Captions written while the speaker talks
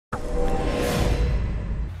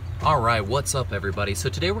Alright, what's up everybody? So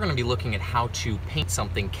today we're going to be looking at how to paint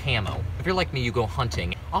something camo. If you're like me, you go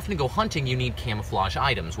hunting. Often to go hunting you need camouflage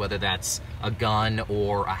items, whether that's a gun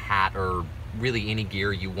or a hat or really any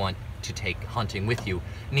gear you want to take hunting with you.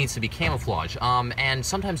 It needs to be camouflage. And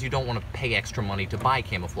sometimes you don't want to pay extra money to buy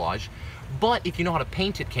camouflage, but if you know how to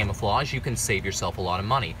paint it camouflage, you can save yourself a lot of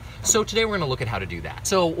money. So today we're going to look at how to do that.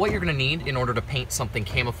 So what you're going to need in order to paint something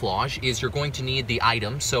camouflage is you're going to need the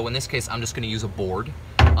item. So in this case, I'm just going to use a board.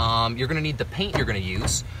 You're going to need the paint you're going to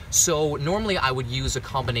use. So normally I would use a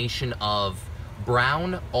combination of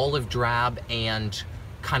brown, olive drab, and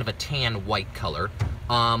kind of a tan white color.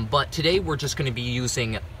 But today we're just going to be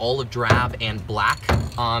using olive drab and black.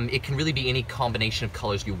 It can really be any combination of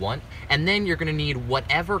colors you want. And then you're going to need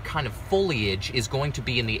whatever kind of foliage is going to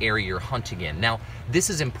be in the area you're hunting in. Now, this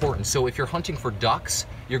is important. So if you're hunting for ducks,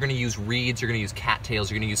 you're going to use reeds, you're going to use cattails,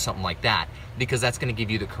 you're going to use something like that, because that's going to give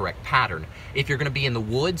you the correct pattern. If you're going to be in the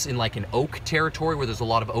woods, in like an oak territory where there's a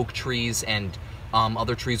lot of oak trees and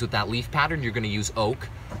other trees with that leaf pattern, you're going to use oak.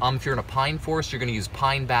 If you're in a pine forest, you're going to use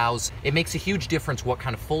pine boughs. It makes a huge difference what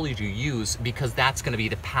kind of foliage you use, because that's going to be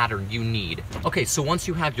the pattern you need. Okay, so once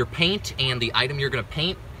you have your paint and the item you're going to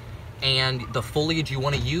paint and the foliage you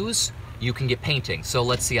want to use, you can get painting. So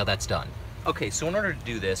let's see how that's done. Okay, so in order to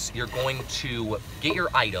do this, you're going to get your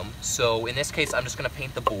item. So in this case, I'm just going to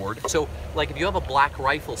paint the board. So like if you have a black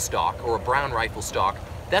rifle stock or a brown rifle stock,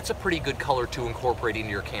 that's a pretty good color to incorporate into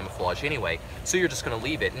your camouflage anyway, so you're just going to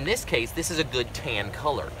leave it. In this case, this is a good tan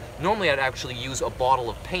color. Normally I'd actually use a bottle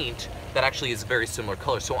of paint that actually is a very similar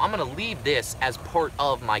color, so I'm going to leave this as part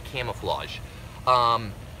of my camouflage.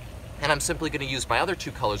 And I'm simply going to use my other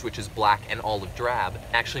two colors, which is black and olive drab,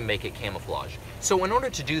 actually make it camouflage. So in order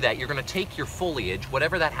to do that, you're going to take your foliage,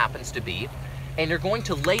 whatever that happens to be, and you're going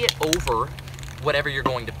to lay it over whatever you're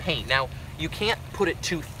going to paint. Now, you can't put it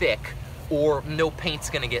too thick, or no paint's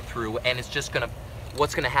going to get through, and it's just going to,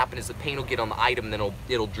 what's going to happen is the paint will get on the item, and then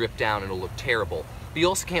it'll drip down and it'll look terrible. But you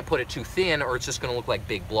also can't put it too thin, or it's just going to look like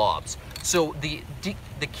big blobs. So the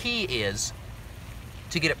key is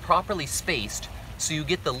to get it properly spaced, so you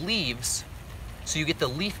get the leaves, so you get the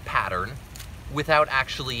leaf pattern without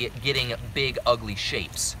actually getting big ugly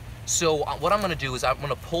shapes. So what I'm going to do is I'm going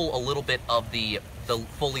to pull a little bit of the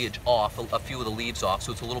foliage off, a few of the leaves off,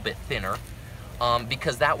 so it's a little bit thinner.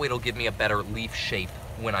 Because that way it'll give me a better leaf shape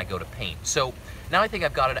when I go to paint. So now I think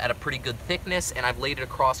I've got it at a pretty good thickness, and I've laid it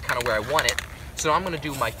across kind of where I want it. So now I'm going to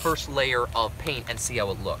do my first layer of paint and see how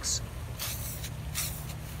it looks.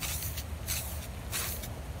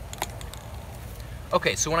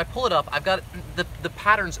 Okay, so when I pull it up, I've got the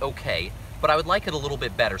pattern's okay, but I would like it a little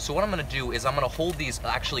bit better. So what I'm going to do is I'm going to hold these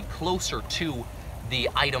actually closer to the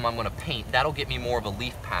item I'm going to paint. That'll get me more of a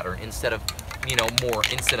leaf pattern instead of, you know,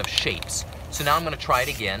 instead of shapes. So now I'm going to try it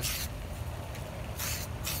again.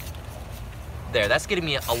 There, that's getting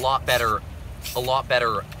me a lot better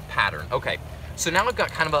pattern. Okay, so now I've got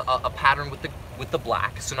kind of a pattern with the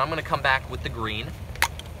black. So now I'm going to come back with the green,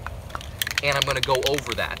 and I'm going to go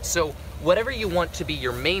over that. So whatever you want to be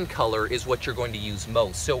your main color is what you're going to use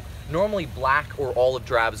most. So normally black or olive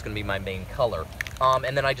drab is going to be my main color.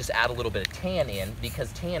 And then I just add a little bit of tan in,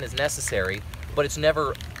 because tan is necessary, but it's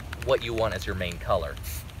never what you want as your main color.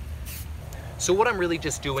 So what I'm really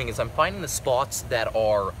just doing is I'm finding the spots that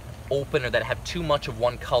are open or that have too much of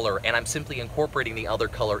one color, and I'm simply incorporating the other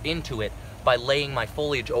color into it by laying my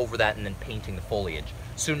foliage over that and then painting the foliage.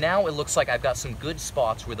 So now it looks like I've got some good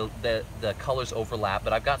spots where the colors overlap,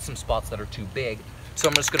 but I've got some spots that are too big. So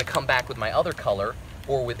I'm just going to come back with my other color,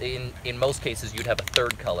 or in most cases you'd have a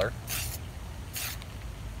third color.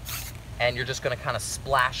 And you're just going to kind of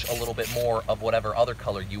splash a little bit more of whatever other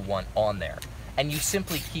color you want on there. And you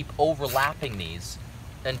simply keep overlapping these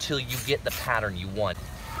until you get the pattern you want.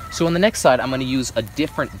 So on the next side, I'm going to use a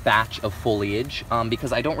different batch of foliage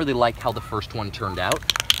because I don't really like how the first one turned out.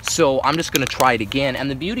 So I'm just going to try it again. And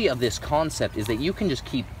the beauty of this concept is that you can just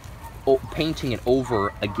keep painting it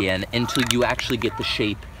over again until you actually get the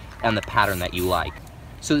shape and the pattern that you like.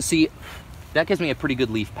 So see, that gives me a pretty good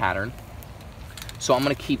leaf pattern. So I'm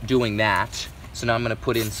going to keep doing that. So now I'm going to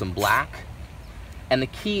put in some black. And the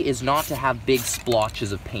key is not to have big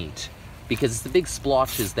splotches of paint, because it's the big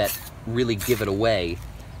splotches that really give it away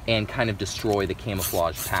and kind of destroy the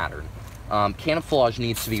camouflage pattern. Camouflage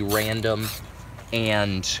needs to be random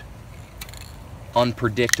and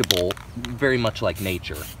unpredictable, very much like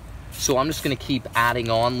nature. So I'm just going to keep adding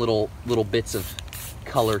on little bits of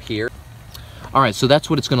color here. Alright, so that's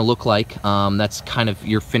what it's going to look like. That's kind of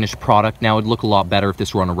your finished product. Now, it'd look a lot better if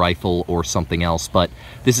this were on a rifle or something else, but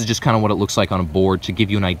this is just kind of what it looks like on a board to give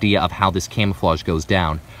you an idea of how this camouflage goes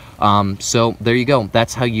down. So there you go.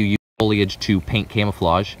 That's how you use foliage to paint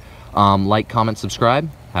camouflage. Like, comment, subscribe.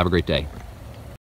 Have a great day.